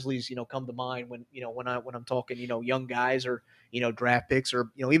Memphis Grizzlies, come to mind when I'm talking, young guys or, draft picks, or,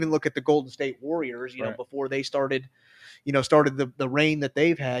 even look at the Golden State Warriors, right. Before they started the reign that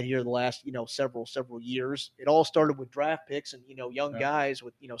they've had here the last, several years. It all started with draft picks and, young guys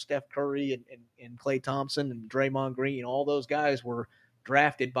with, Steph Curry and Klay Thompson and Draymond Green. All those guys were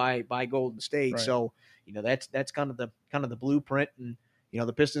drafted by Golden State. Right. So, that's kind of the blueprint. And,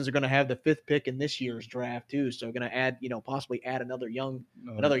 the Pistons are going to have the 5th pick in this year's draft too. So going to add, possibly add another young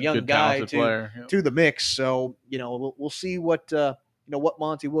guy to the mix. So, we'll see what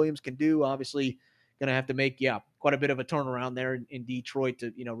Monty Williams can do. Obviously going to have to make, quite a bit of a turnaround there in Detroit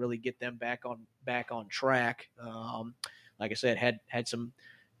to, really get them back on track. Like I said, had some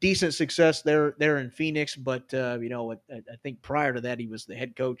decent success there in Phoenix, but I think prior to that he was the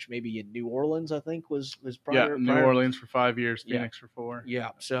head coach maybe in New Orleans. I think was prior. New Orleans for 5 years, Phoenix for 4. Yeah.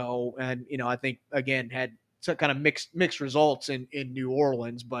 So, and I think again had some kind of mixed results in New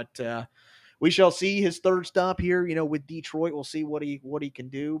Orleans, but we shall see his third stop here. With Detroit, we'll see what he can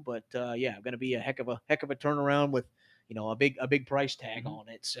do. But going to be a heck of a turnaround with a big price tag on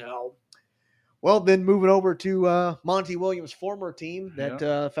it. So. Well, then moving over to Monty Williams' former team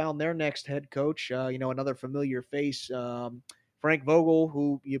that found their next head coach, another familiar face, Frank Vogel,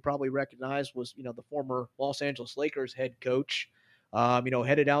 who you probably recognize was, the former Los Angeles Lakers head coach,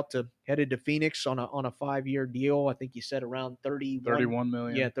 headed to Phoenix on a 5-year deal. I think you said around 31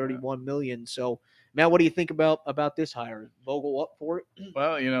 million. Yeah, 31 million. So, Matt, what do you think about this hire? Vogel up for it?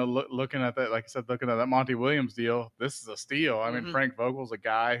 Well, looking at that, like I said, looking at that Monty Williams deal, this is a steal. I mean, Frank Vogel's a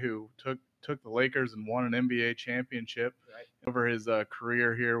guy who took the Lakers and won an NBA championship over his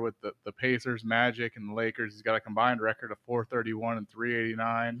career here with the Pacers, Magic, and the Lakers. He's got a combined record of 431 and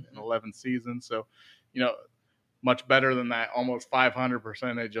 389 in 11 seasons. So, much better than that almost 500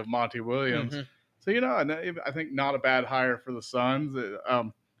 percentage of Monty Williams. So, I think not a bad hire for the Suns.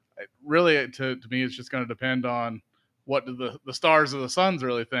 Really, to me, it's just going to depend on what do the stars of the Suns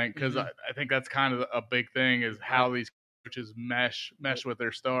really think, because I think that's kind of a big thing is how these coaches mesh with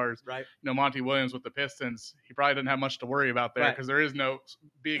their stars. Right. Monty Williams with the Pistons, he probably didn't have much to worry about there because there is no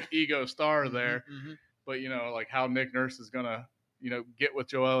big ego star there. But, like how Nick Nurse is going to, get with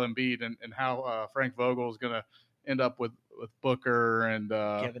Joel Embiid and how Frank Vogel is going to end up with Booker and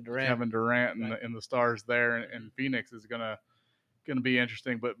Kevin Durant and the stars there in Phoenix is going to be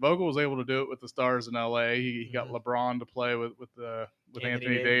interesting. But Vogel was able to do it with the stars in LA. He got LeBron to play with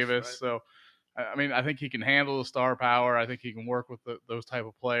Anthony Davis. Right. So, I mean, I think he can handle the star power. I think he can work with those type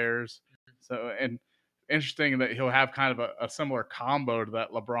of players. So, and interesting that he'll have kind of a similar combo to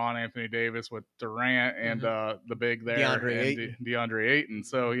that LeBron, Anthony Davis with Durant and the big there, DeAndre Ayton.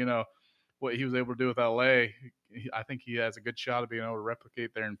 So, what he was able to do with LA, I think he has a good shot of being able to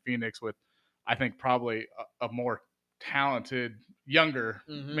replicate there in Phoenix with, I think, probably a more talented, younger,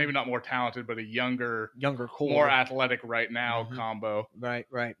 maybe not more talented, but a younger core, more athletic right now combo. Right.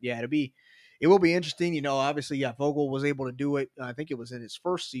 Yeah, it will be interesting. Obviously, Vogel was able to do it. I think it was in his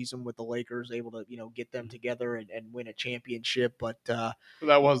first season with the Lakers, able to, get them together and win a championship. But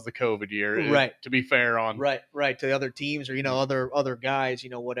that was the COVID year, right? To be fair on right to the other teams or other guys,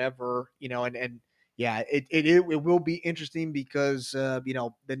 whatever, and it will be interesting because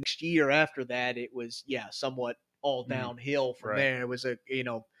the next year after that it was somewhat all downhill from there. It was a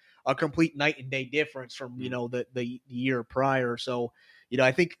complete night and day difference from the year prior. So.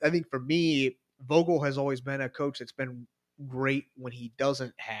 I think for me, Vogel has always been a coach that's been great when he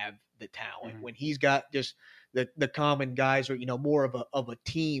doesn't have the talent. When he's got just the common guys or more of a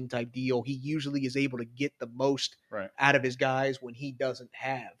team type deal, he usually is able to get the most out of his guys when he doesn't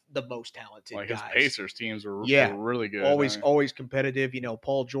have the most talented guys. His Pacers teams were really good. Always competitive.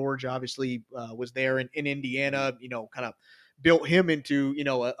 Paul George obviously was there in Indiana. Kind of built him into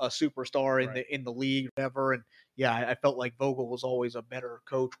a superstar in the league, whatever. And I felt like Vogel was always a better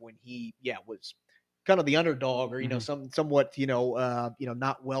coach when he was kind of the underdog or somewhat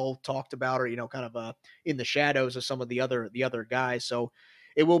not well talked about or kind of in the shadows of some of the other guys. So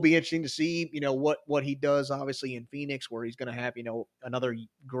it will be interesting to see what he does obviously in Phoenix, where he's going to have another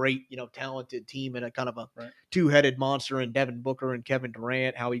great talented team and a kind of a two-headed monster in Devin Booker and Kevin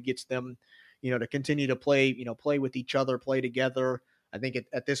Durant, how he gets them to continue to play with each other, play together. I think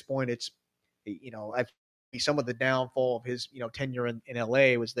at this point it's some of the downfall of his tenure in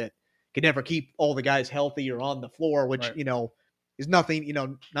LA was that could never keep all the guys healthy or on the floor, which is nothing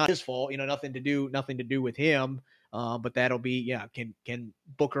not his fault, nothing to do with him. But that'll be, can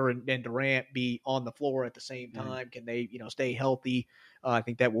Booker and Durant be on the floor at the same time? Can they, stay healthy? I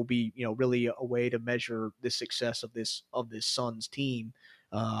think that will be, really a way to measure the success of this Suns team.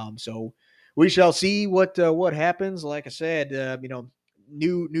 So we shall see what happens. Like I said,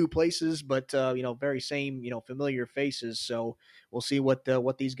 new places, but very same, familiar faces. So we'll see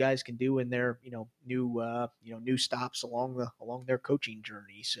what these guys can do in their new stops along their coaching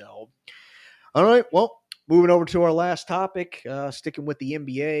journey. So, all right, well, moving over to our last topic, sticking with the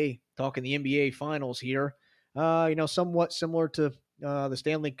NBA, talking the NBA Finals here. Somewhat similar to the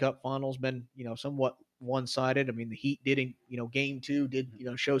Stanley Cup Finals, been somewhat one-sided. I mean, the Heat did, Game 2 did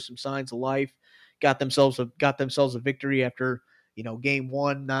show some signs of life, got themselves a victory after Game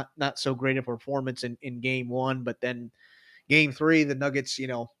 1, not so great a performance in Game 1, but then Game 3, the Nuggets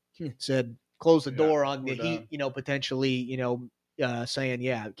said close the door on the Heat, potentially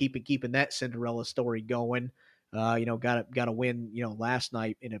saying keeping that Cinderella story going. Got to win last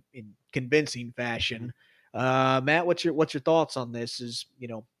night in convincing fashion. Matt, what's your thoughts on this?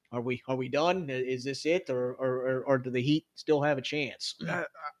 Are we done? Is this it, or do the Heat still have a chance?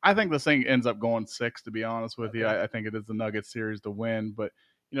 I think this thing ends up going 6. To be honest with you, I think it is the Nuggets series to win, but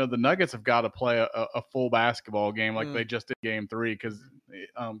the Nuggets have got to play a full basketball game like they just did Game 3, because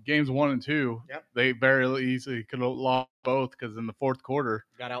games 1 and 2, they very easily could have lost both, because in the fourth quarter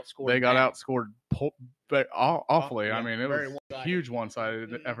they got outscored awfully. Yeah, I mean, it was a huge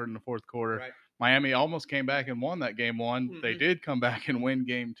one-sided effort in the fourth quarter. Right. Miami almost came back and won that Game 1. Mm-hmm. They did come back and win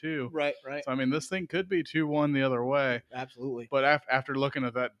Game 2. Right. So, I mean, this thing could be 2-1 the other way. Absolutely. But after looking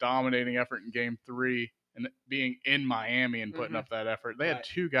at that dominating effort in Game 3 and being in Miami and putting up that effort, they had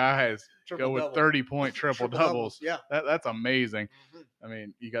 2 guys go with 30-point triple doubles. Yeah. That's amazing. Mm-hmm. I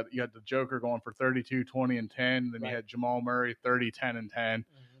mean, you got the Joker going for 32, 20, and 10. Then you had Jamal Murray 30, 10, and 10.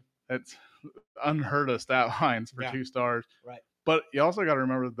 Mm-hmm. That's unheard of stat lines for 2 stars. Right. But you also got to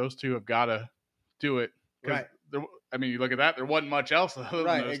remember those 2 have got to do it. Right. You look at that, there wasn't much else other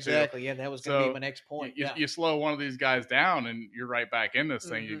than those exactly. 2. Yeah, that was going to be my next point. You slow one of these guys down and you're right back in this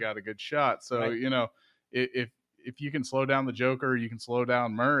thing. You got a good shot. So, if you can slow down the Joker, you can slow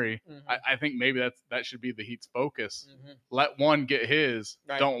down Murray. I think maybe that should be the Heat's focus. Let one get his.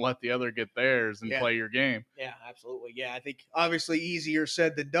 Don't let the other get theirs and play your game. Yeah, absolutely. Yeah, I think obviously easier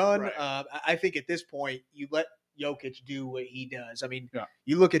said than done. Right. I think at this point, you let Jokic do what he does. I mean,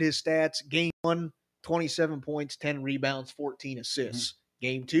 you look at his stats, Game 1, 27 points, 10 rebounds, 14 assists.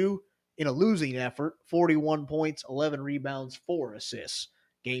 Game 2, in a losing effort, 41 points, 11 rebounds, 4 assists.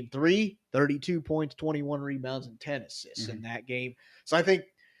 Game 3, 32 points, 21 rebounds, and 10 assists in that game. So I think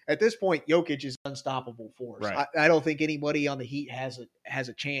at this point, Jokic is unstoppable for us. Right. I don't think anybody on the Heat has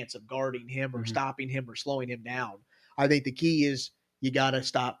a chance of guarding him or stopping him or slowing him down. I think the key is you got to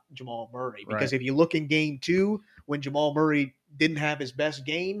stop Jamal Murray, because if you look in Game 2, when Jamal Murray didn't have his best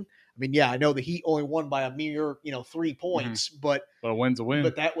game, I mean, I know the Heat only won by a mere 3 points, but a win's a win.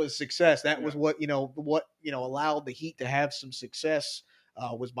 But that was success. That was what allowed the Heat to have some success.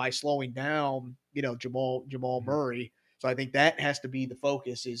 Was by slowing down, Jamal Murray. So I think that has to be the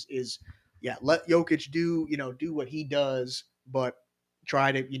focus. Is let Jokic do what he does, but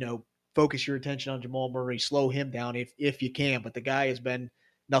try to focus your attention on Jamal Murray, slow him down if you can. But the guy has been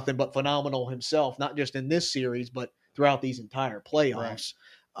nothing but phenomenal himself, not just in this series, but throughout these entire playoffs.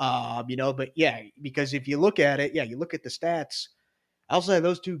 Right. But because if you look at it, you look at the stats. Outside of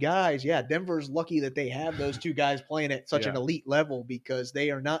those 2 guys, Denver's lucky that they have those 2 guys playing at such an elite level, because they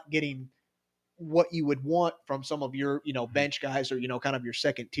are not getting what you would want from some of your, bench guys or, kind of your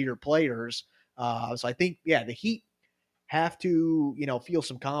second tier players. So I think, the Heat have to, feel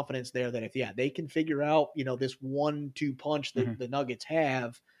some confidence there that if, they can figure out, this 1-2 punch that the Nuggets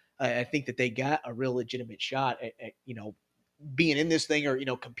have, I think that they got a real legitimate shot at being in this thing or,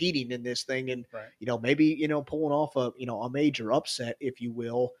 competing in this thing and, maybe, pulling off a major upset, if you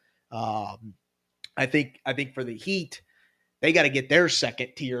will. I think for the Heat, they got to get their second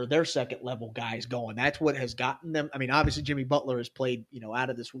tier, their second level guys going. That's what has gotten them. I mean, obviously Jimmy Butler has played, out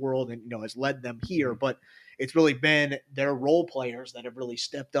of this world and, has led them here, but it's really been their role players that have really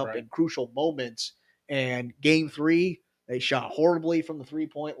stepped up in crucial moments. And Game 3, they shot horribly from the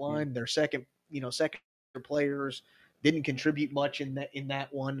 3-point line. Their second players didn't contribute much in that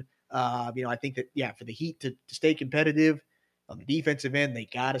one. I think that, for the Heat to stay competitive on the defensive end, they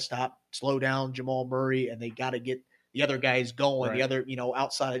got to slow down Jamal Murray, and they got to get the other guys going. Right. The other,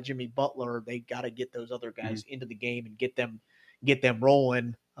 outside of Jimmy Butler, they got to get those other guys into the game and get them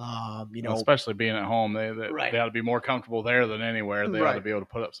rolling. Especially being at home, they ought to be more comfortable there than anywhere. They ought to be able to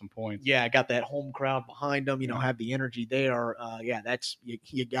put up some points. Yeah, got that home crowd behind them. Have the energy there. That's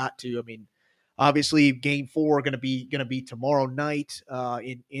you got to. I mean, obviously Game 4 going to be tomorrow night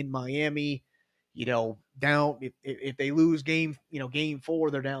in Miami. Down if they lose game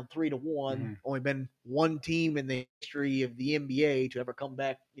 4, they're down 3-1. Mm-hmm. Only been one team in the history of the NBA to ever come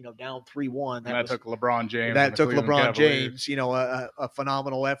back, down 3-1. That took LeBron James. That took LeBron James. A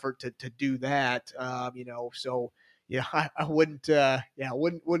phenomenal effort to do that. So yeah, I wouldn't count. I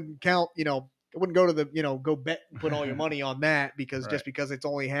wouldn't go to the go bet and put all your money on that because just because it's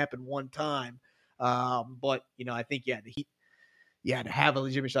only happened one time. But I think the Heat. Yeah, to have a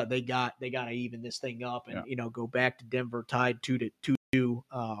legitimate shot, they got to even this thing up and go back to Denver tied 2-2.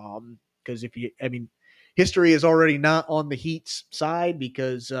 Because history is already not on the Heat's side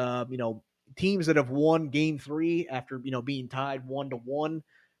because teams that have won Game 3 after being tied 1-1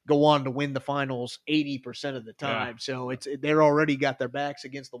 go on to win the finals 80% of the time. So they're already got their backs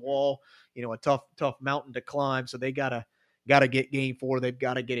against the wall. A tough mountain to climb. So they gotta get Game 4. They've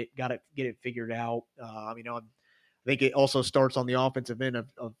got to get it figured out. I think it also starts on the offensive end of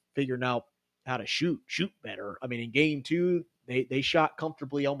figuring out how to shoot better. In Game 2, they shot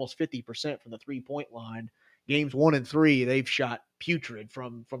comfortably almost 50% from the 3-point line. Games 1 and 3, they've shot putrid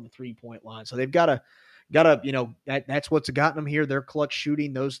from the 3-point line. So they've got to that's what's gotten them here. They're clutch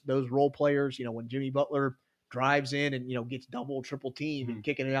shooting. Those role players, when Jimmy Butler drives in and gets double, triple team and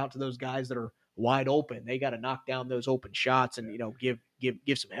kicking it out to those guys that are wide open, they got to knock down those open shots and give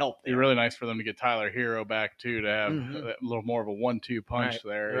some help there. It'd be really nice for them to get Tyler Hero back too, to have a little more of a 1-2 punch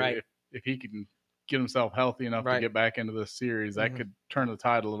there. Right. If he can get himself healthy enough to get back into this series, that could turn the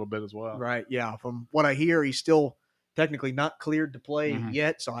tide a little bit as well. Right. Yeah. From what I hear, he's still technically not cleared to play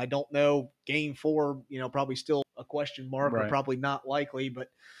yet, so I don't know. Game 4, probably still a question mark, or probably not likely. But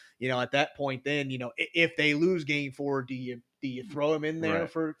at that point, then if they lose Game 4, do you throw him in there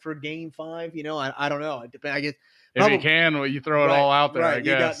for Game 5? I don't know. It depends. I guess if you can, you throw it all out there. Right. I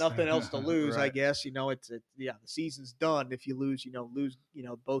guess you got nothing else to lose. I guess the season's done if you lose.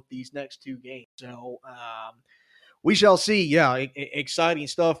 Both these next 2 games. So we shall see. Yeah, exciting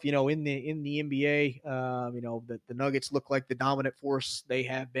stuff. In the NBA. The Nuggets look like the dominant force they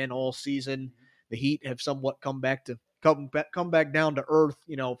have been all season. The Heat have somewhat come back down to earth.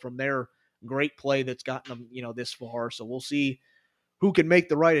 From their great play that's gotten them this far. So we'll see who can make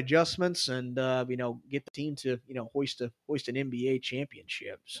the right adjustments and get the team to hoist an NBA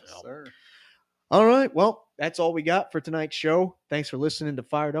championship. So. Yes, sir. All right. Well, that's all we got for tonight's show. Thanks for listening to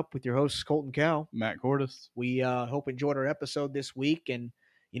Fired Up with your hosts, Colton Cow. Matt Cordis. We hope you enjoyed our episode this week. And,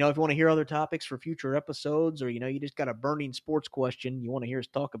 if you want to hear other topics for future episodes or, you just got a burning sports question you want to hear us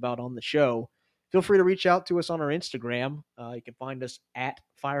talk about on the show, feel free to reach out to us on our Instagram. You can find us at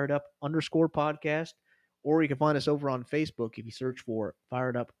firedup_podcast, or you can find us over on Facebook if you search for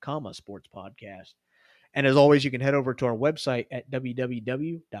Fired Up, Sports Podcast. And as always, you can head over to our website at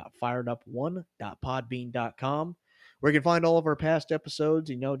www.firedup1.podbean.com, where you can find all of our past episodes,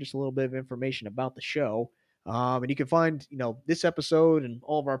 just a little bit of information about the show. And you can find, this episode and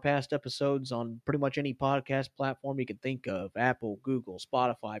all of our past episodes on pretty much any podcast platform you can think of: Apple, Google,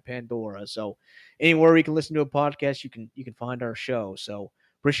 Spotify, Pandora. So anywhere you can listen to a podcast, you can find our show. So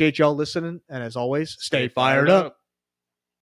appreciate y'all listening. And as always, stay fired up.